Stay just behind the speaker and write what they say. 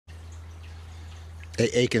A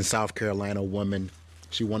Aiken, South Carolina woman.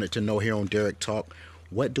 She wanted to know here on Derek Talk,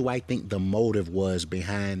 what do I think the motive was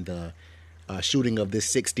behind the shooting of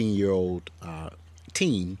this 16-year-old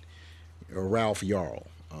teen, Ralph Yarl.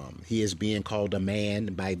 He is being called a man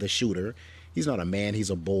by the shooter. He's not a man, he's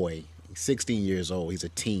a boy. He's 16 years old, he's a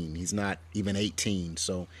teen. He's not even 18.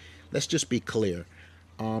 So let's just be clear.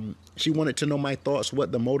 She wanted to know my thoughts,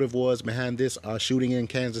 what the motive was behind this shooting in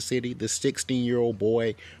Kansas City. This 16-year-old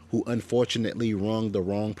boy who unfortunately rung the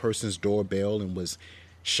wrong person's doorbell and was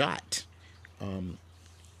shot.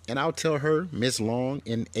 And I'll tell her, Miss Long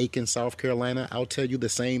in Aiken, South Carolina, I'll tell you the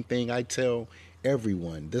same thing I tell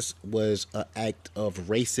everyone. This was an act of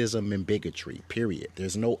racism and bigotry, period.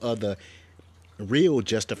 There's no other real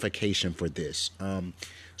justification for this.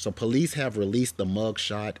 So police have released the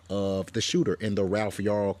mugshot of the shooter in the Ralph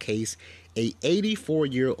Yarl case. A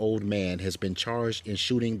 84-year-old man has been charged in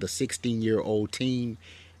shooting the 16-year-old teen.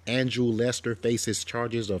 Andrew Lester faces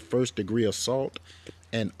charges of first-degree assault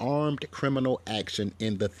and armed criminal action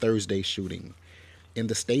in the Thursday shooting. In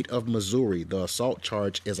the state of Missouri, the assault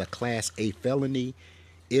charge is a Class A felony.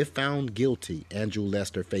 If found guilty, Andrew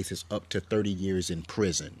Lester faces up to 30 years in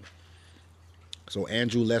prison. So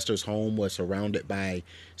Andrew Lester's home was surrounded by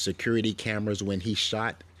security cameras when he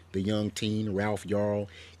shot the young teen, Ralph Yarl,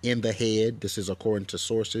 in the head. This is according to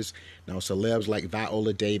sources. Now, celebs like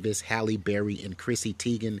Viola Davis, Halle Berry, and Chrissy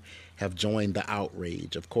Teigen have joined the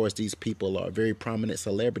outrage. Of course, these people are very prominent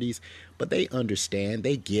celebrities, but they understand,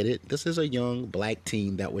 they get it. This is a young black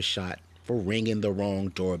teen that was shot for ringing the wrong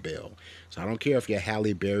doorbell. So I don't care if you're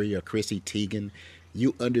Halle Berry or Chrissy Teigen,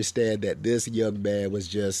 you understand that this young man was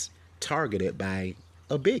just targeted by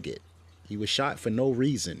a bigot. He was shot for no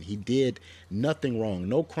reason. He did nothing wrong.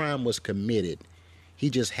 No crime was committed. He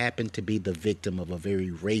just happened to be the victim of a very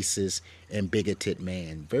racist and bigoted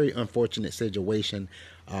man. Very unfortunate situation.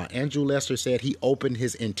 Andrew Lester said he opened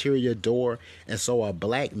his interior door and saw a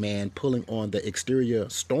black man pulling on the exterior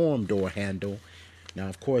storm door handle. Now,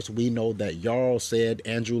 of course, we know that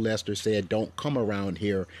Andrew Lester said, don't come around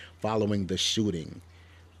here following the shooting.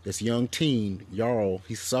 This young teen, Yarl,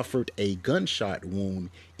 he suffered a gunshot wound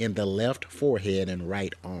in the left forehead and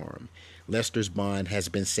right arm. Lester's bond has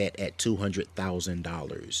been set at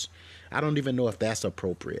 $200,000. I don't even know if that's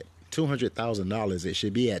appropriate. $200,000, it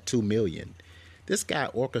should be at $2 million. This guy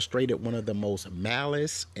orchestrated one of the most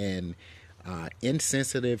malice and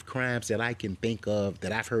insensitive crimes that I can think of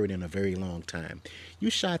that I've heard in a very long time. You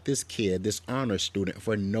shot this kid, this honor student,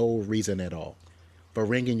 for no reason at all, for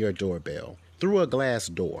ringing your doorbell through a glass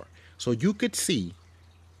door so you could see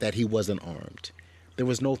that he wasn't armed. There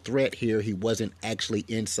was no threat here. He wasn't actually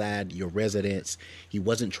inside your residence. He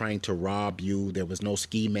wasn't trying to rob you. There was no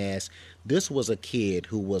ski mask. This was a kid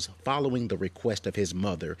who was following the request of his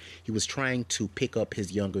mother. He was trying to pick up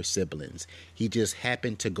his younger siblings. He just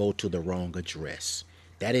happened to go to the wrong address.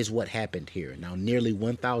 That is what happened here. Now, nearly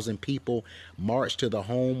 1,000 people marched to the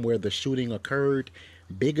home where the shooting occurred.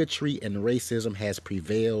 Bigotry and racism has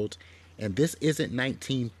prevailed. And this isn't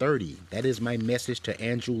 1930. That is my message to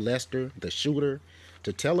Andrew Lester, the shooter,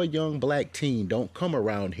 to tell a young black teen, don't come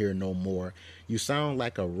around here no more. You sound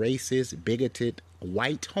like a racist, bigoted,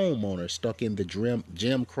 white homeowner stuck in the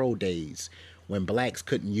Jim Crow days when blacks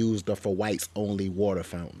couldn't use the for whites only water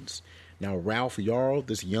fountains. Now, Ralph Yarl,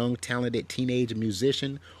 this young, talented teenage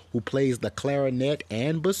musician who plays the clarinet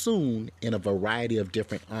and bassoon in a variety of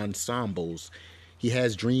different ensembles, he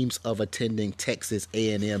has dreams of attending Texas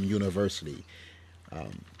A&M University.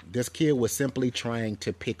 This kid was simply trying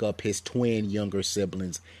to pick up his twin younger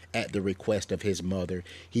siblings at the request of his mother.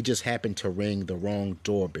 He just happened to ring the wrong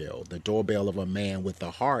doorbell, the doorbell of a man with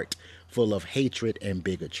a heart full of hatred and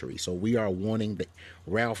bigotry. So we are wanting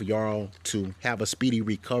Ralph Yarl to have a speedy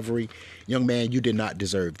recovery. Young man, you did not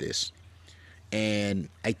deserve this. And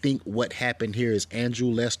I think what happened here is Andrew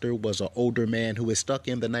Lester was an older man who was stuck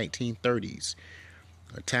in the 1930s,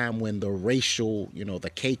 a time when the racial, the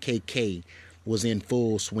KKK was in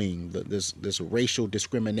full swing, this racial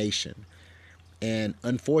discrimination. And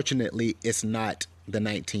unfortunately, it's not the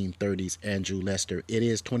 1930s, Andrew Lester. It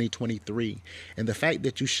is 2023. And the fact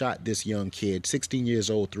that you shot this young kid, 16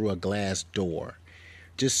 years old, through a glass door,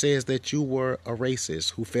 just says that you were a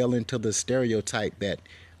racist who fell into the stereotype that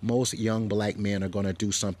most young black men are going to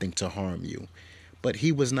do something to harm you. But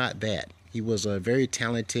he was not that. He was a very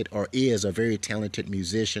talented, or is a very talented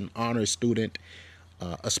musician, honor student,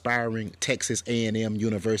 aspiring Texas A&M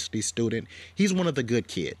University student. He's one of the good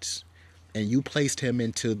kids. And you placed him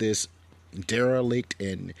into this derelict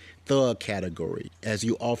and thug category, as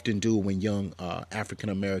you often do when young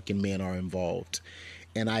African-American men are involved.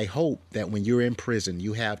 And I hope that when you're in prison,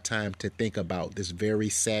 you have time to think about this very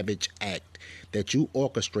savage act that you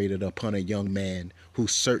orchestrated upon a young man who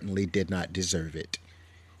certainly did not deserve it.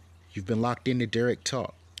 You've been locked into Derek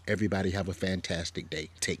Talk. Everybody have a fantastic day.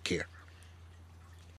 Take care.